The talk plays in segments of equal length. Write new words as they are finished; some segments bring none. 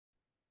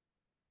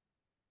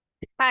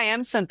Hi,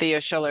 I'm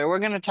Cynthia Schiller. We're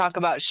going to talk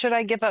about should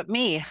I give up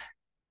me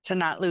to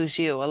not lose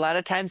you? A lot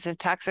of times in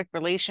toxic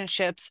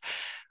relationships,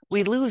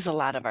 we lose a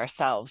lot of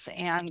ourselves.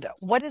 And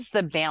what is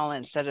the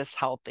balance that is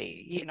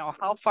healthy?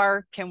 How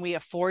far can we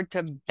afford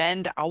to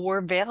bend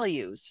our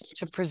values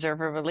to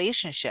preserve a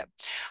relationship?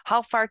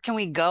 How far can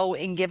we go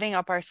in giving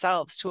up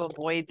ourselves to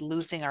avoid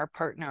losing our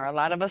partner? A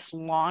lot of us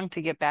long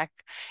to get back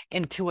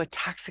into a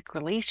toxic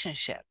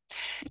relationship.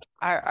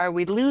 Are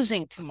we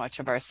losing too much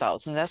of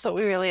ourselves? And that's what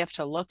we really have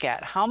to look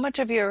at. How much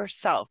of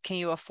yourself can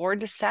you afford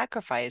to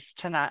sacrifice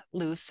to not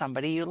lose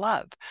somebody you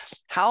love?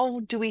 How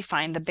do we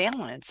find the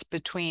balance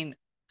between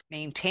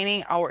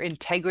maintaining our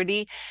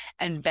integrity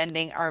and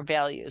bending our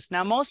values?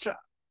 Now, most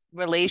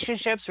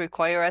relationships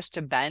require us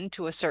to bend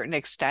to a certain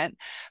extent,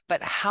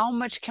 but how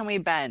much can we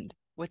bend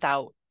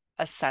without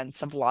a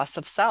sense of loss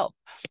of self?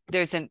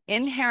 There's an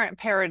inherent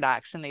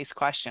paradox in these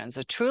questions.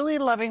 A truly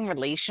loving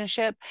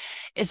relationship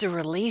is a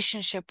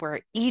relationship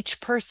where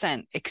each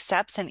person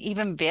accepts and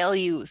even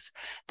values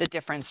the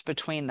difference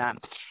between them.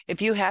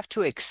 If you have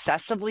to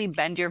excessively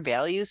bend your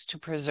values to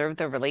preserve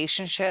the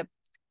relationship,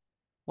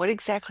 what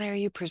exactly are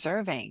you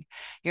preserving?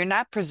 You're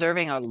not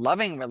preserving a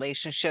loving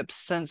relationship,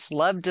 since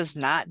love does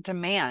not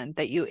demand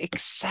that you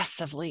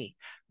excessively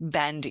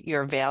bend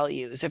your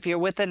values. If you're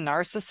with a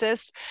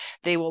narcissist,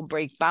 they will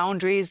break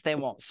boundaries, they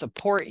won't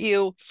support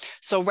you.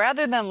 So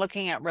rather than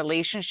looking at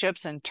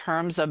relationships in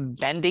terms of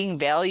bending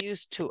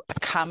values to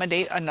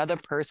accommodate another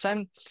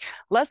person,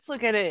 let's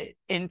look at it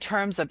in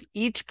terms of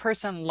each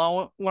person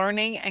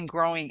learning and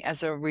growing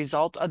as a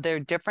result of their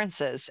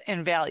differences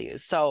in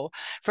values. So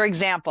for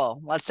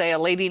example, let's say a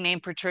lady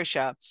named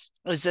Patricia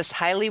is this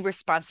highly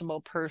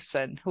responsible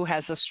person who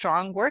has a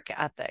strong work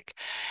ethic,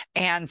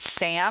 and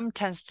Sam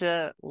tends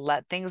to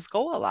let things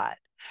go a lot,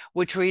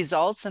 which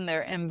results in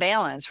their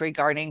imbalance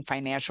regarding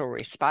financial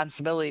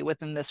responsibility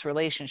within this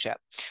relationship.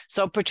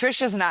 So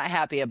Patricia's not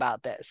happy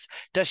about this.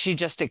 Does she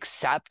just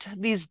accept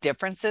these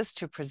differences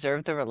to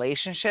preserve the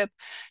relationship?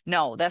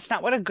 No, that's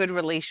not what a good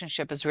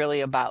relationship is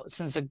really about,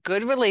 since a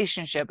good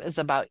relationship is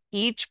about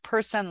each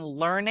person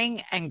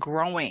learning and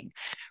growing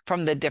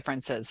from the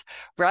differences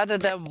rather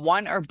than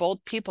one or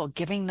both people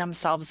giving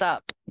themselves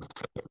up.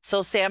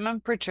 So Sam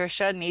and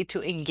Patricia need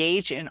to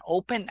engage in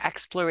open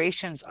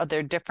explorations of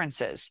their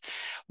differences.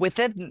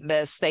 Within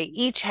this, they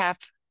each have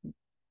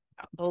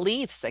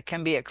beliefs that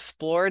can be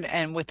explored,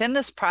 and within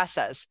this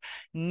process,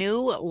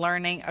 new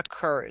learning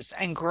occurs,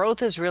 and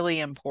growth is really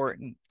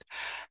important.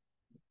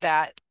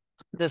 That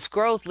this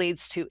growth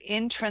leads to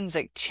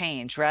intrinsic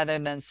change rather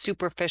than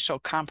superficial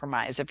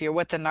compromise. If you're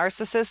with a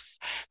narcissist,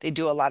 they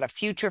do a lot of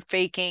future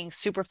faking,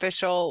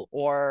 superficial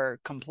or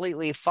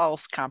completely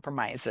false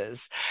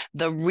compromises.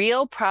 The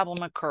real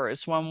problem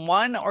occurs when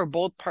one or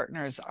both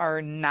partners are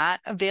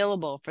not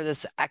available for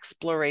this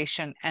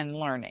exploration and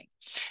learning.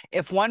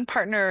 If one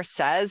partner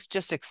says,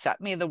 just accept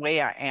me the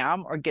way I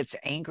am, or gets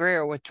angry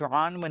or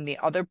withdrawn when the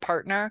other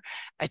partner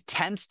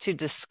attempts to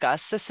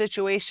discuss the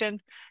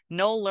situation,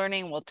 no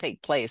learning will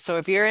take place. So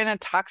if you're in a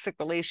toxic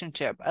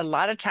relationship, a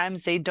lot of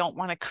times they don't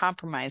want to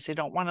compromise. They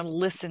don't want to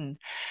listen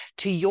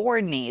to your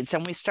needs,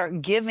 and we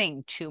start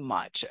giving too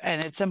much.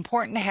 And it's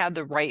important to have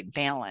the right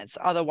balance.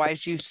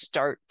 Otherwise, you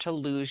start to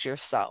lose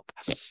yourself.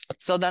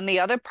 So then the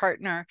other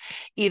partner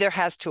either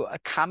has to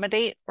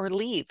accommodate or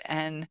leave.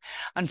 And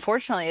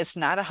unfortunately, it's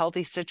not a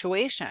healthy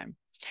situation.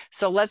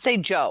 So let's say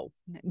Joe.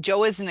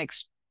 Joe is an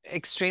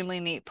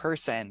extremely neat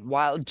person,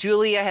 while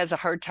Julia has a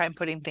hard time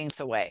putting things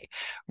away.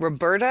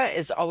 Roberta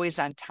is always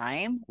on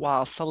time,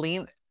 while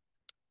Celine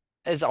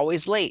is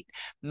always late.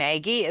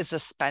 Maggie is a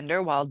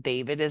spender, while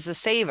David is a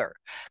saver.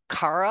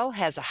 Carl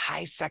has a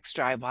high sex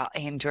drive, while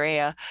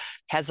Andrea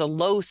has a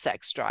low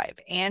sex drive.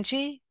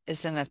 Angie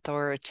is an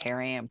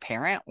authoritarian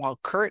parent, while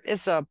Kurt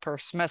is a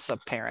permissive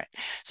parent.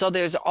 So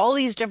there's all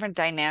these different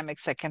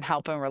dynamics that can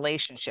help in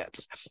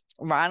relationships.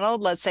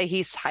 Ronald, let's say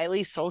he's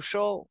highly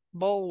sociable,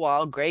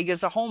 while Greg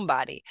is a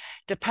homebody.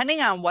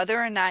 Depending on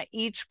whether or not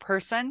each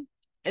person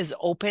is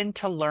open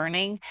to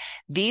learning,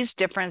 these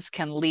differences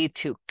can lead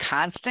to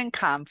constant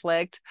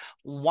conflict,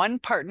 one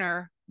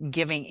partner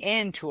giving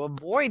in to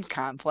avoid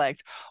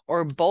conflict,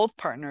 or both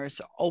partners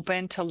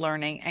open to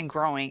learning and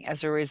growing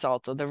as a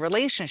result of the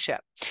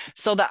relationship.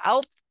 So the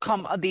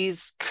outcome of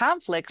these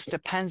conflicts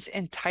depends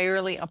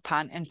entirely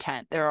upon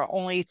intent. There are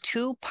only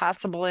two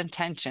possible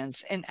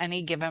intentions in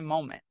any given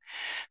moment: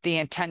 the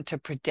intent to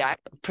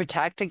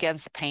protect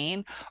against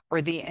pain,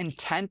 or the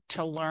intent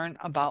to learn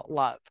about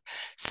love.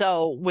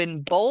 So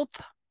when both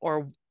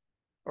or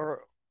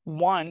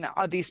one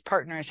of these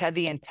partners had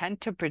the intent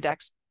to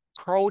protect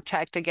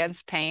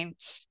against pain,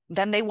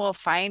 then they will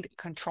find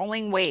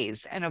controlling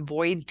ways and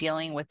avoid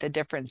dealing with the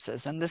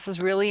differences. And this is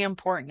really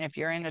important if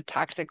you're in a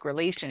toxic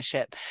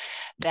relationship,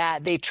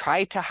 that they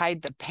try to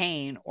hide the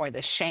pain or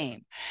the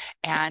shame,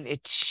 and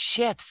it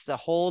shifts the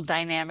whole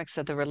dynamics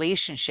of the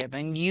relationship,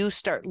 and you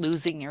start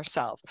losing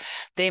yourself.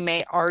 They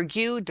may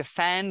argue,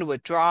 defend,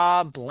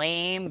 withdraw,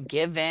 blame,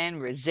 give in,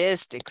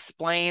 resist,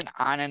 explain,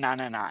 on and on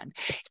and on.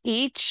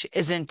 Each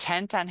is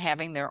intent on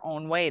having their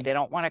own way. They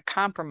don't want to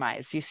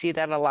compromise. You see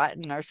that a lot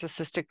in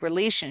narcissistic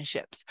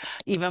relationships,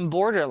 even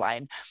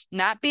borderline.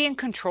 Not being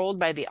controlled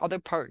by the other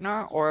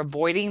partner or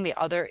avoiding the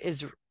other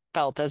is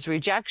felt as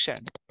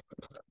rejection.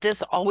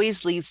 This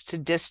always leads to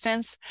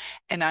distance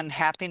and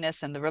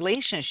unhappiness in the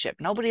relationship.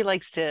 Nobody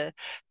likes to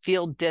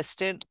feel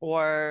distant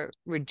or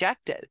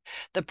rejected.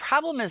 The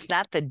problem is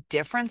not the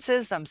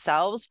differences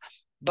themselves,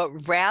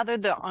 but rather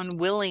the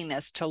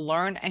unwillingness to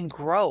learn and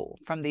grow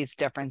from these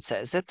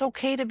differences. It's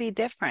okay to be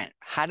different.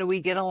 How do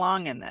we get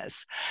along in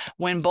this?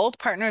 When both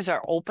partners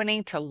are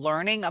opening to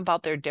learning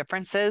about their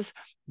differences,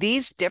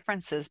 these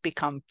differences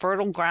become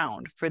fertile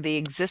ground for the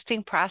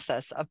existing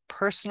process of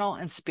personal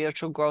and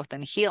spiritual growth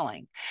and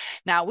healing.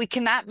 Now, we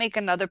cannot make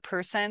another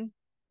person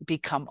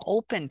become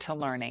open to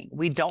learning.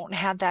 We don't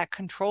have that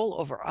control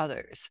over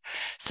others.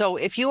 So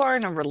if you are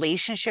in a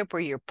relationship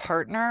where your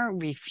partner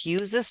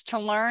refuses to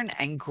learn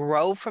and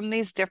grow from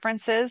these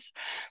differences,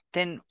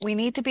 then we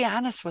need to be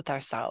honest with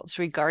ourselves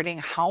regarding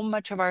how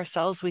much of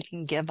ourselves we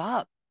can give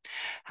up,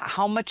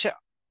 how much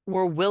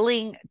we're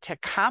willing to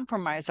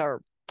compromise our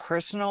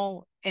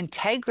personal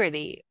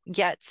integrity,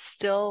 yet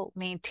still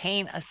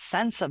maintain a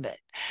sense of it.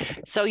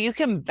 So you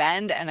can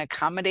bend and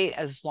accommodate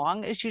as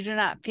long as you do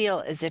not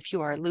feel as if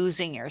you are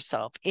losing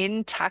yourself.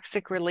 In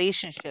toxic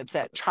relationships,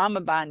 that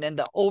trauma bond and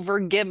the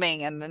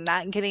overgiving and the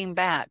not getting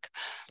back,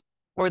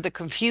 or the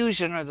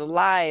confusion or the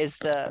lies,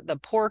 the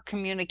poor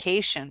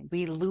communication,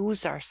 we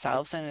lose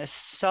ourselves. And it's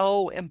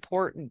so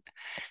important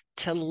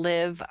to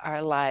live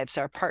our lives.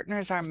 Our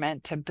partners are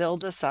meant to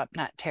build us up,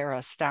 not tear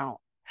us down.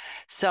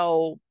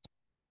 So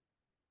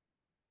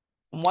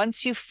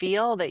once you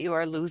feel that you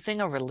are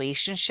losing a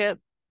relationship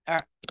or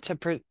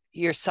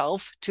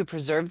yourself to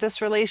preserve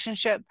this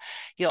relationship,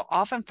 you'll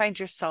often find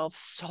yourself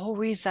so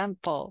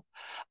resentful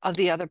of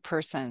the other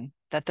person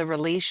that the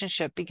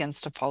relationship begins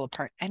to fall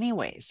apart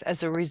anyways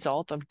as a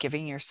result of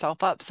giving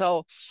yourself up.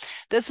 So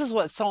this is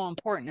what's so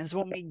important, is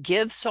when we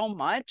give so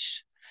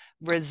much,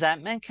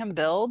 resentment can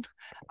build,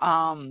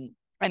 and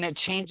it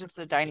changes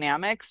the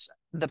dynamics.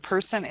 The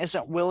person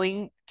isn't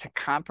willing to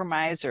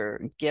compromise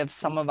or give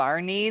some of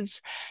our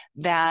needs,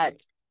 that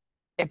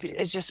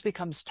it just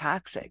becomes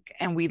toxic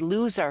and we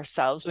lose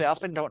ourselves. We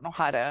often don't know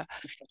how to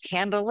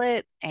handle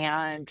it,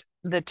 and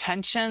the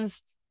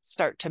tensions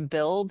start to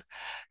build.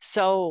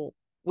 So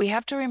we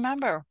have to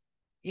remember,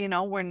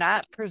 we're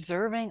not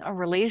preserving a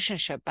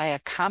relationship by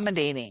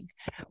accommodating.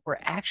 We're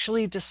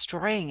actually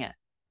destroying it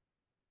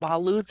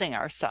while losing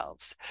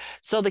ourselves.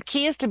 So the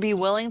key is to be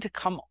willing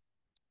to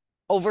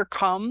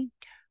overcome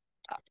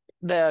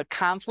the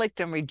conflict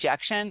and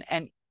rejection,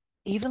 and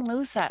even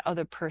lose that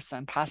other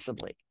person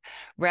possibly,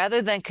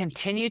 rather than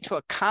continue to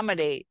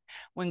accommodate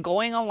when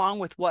going along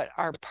with what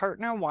our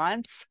partner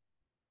wants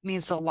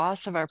means the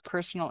loss of our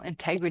personal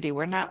integrity.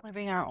 We're not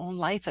living our own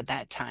life at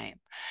that time.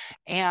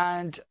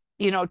 And,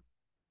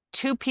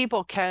 two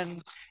people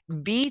can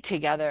be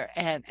together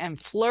and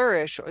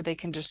flourish, or they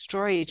can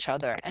destroy each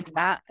other. And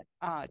that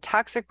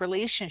toxic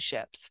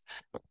relationships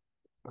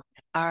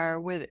are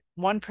where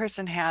one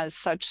person has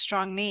such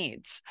strong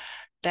needs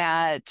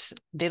that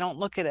they don't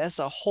look at it as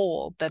a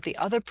whole, that the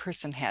other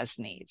person has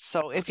needs.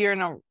 So if you're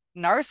in a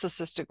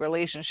narcissistic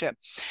relationship,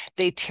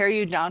 they tear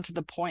you down to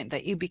the point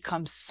that you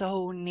become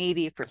so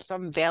needy for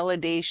some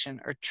validation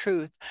or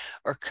truth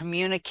or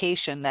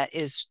communication that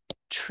is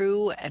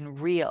true and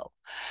real,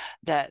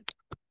 that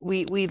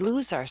we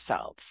lose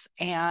ourselves.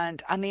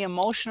 And on the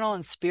emotional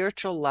and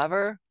spiritual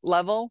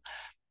level,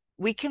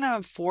 we can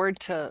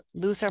afford to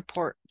lose our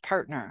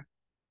partner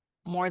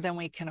more than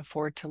we can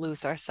afford to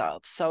lose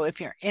ourselves. So if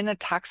you're in a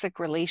toxic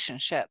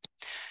relationship,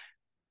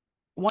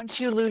 once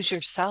you lose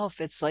yourself,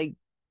 it's like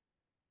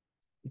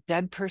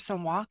dead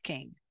person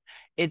walking.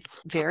 It's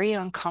very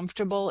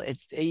uncomfortable.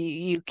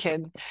 You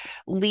can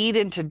lead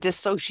into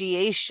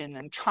dissociation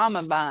and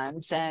trauma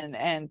bonds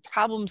and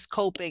problems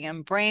coping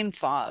and brain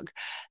fog.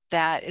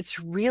 That it's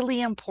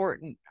really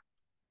important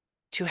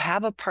to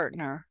have a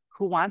partner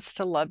who wants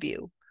to love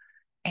you,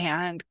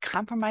 and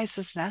compromise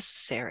is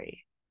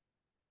necessary.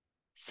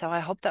 So I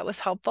hope that was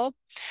helpful.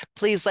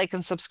 Please like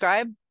and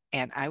subscribe,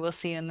 and I will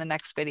see you in the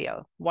next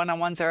video.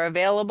 One-on-ones are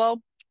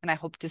available, and I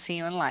hope to see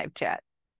you in live chat.